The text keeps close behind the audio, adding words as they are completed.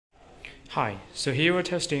Hi, so here we're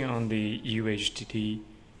testing on the UHDT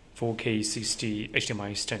 4K 60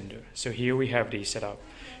 HDMI Extender. So here we have the setup.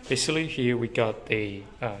 Basically here we got the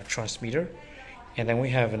transmitter, and then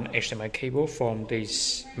we have an HDMI cable from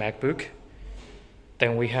this MacBook.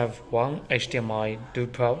 Then we have one HDMI dual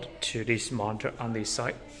port to this monitor on this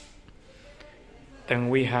side. Then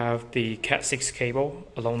we have the Cat6 cable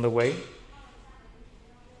along the way.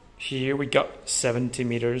 Here we got 70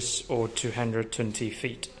 meters or 220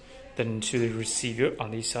 feet. Then to the receiver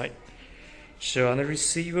on this side. So on the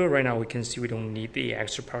receiver right now we can see we don't need the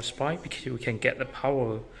extra power supply because we can get the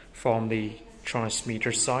power from the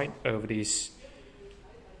transmitter side of this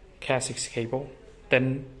Cat6 cable.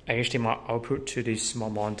 Then HDMI output to this small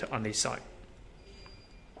monitor on this side.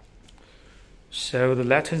 So the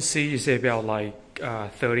latency is about like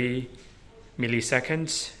 30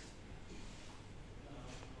 milliseconds.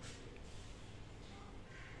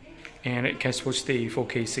 And it can switch the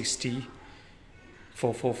 4K 60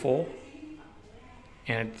 444,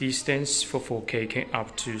 and distance for 4K can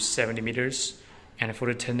up to 70 meters, and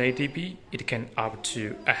for the 1080p it can up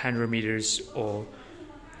to 100 meters or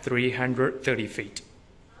 330 feet.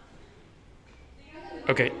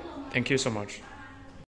 Okay, thank you so much.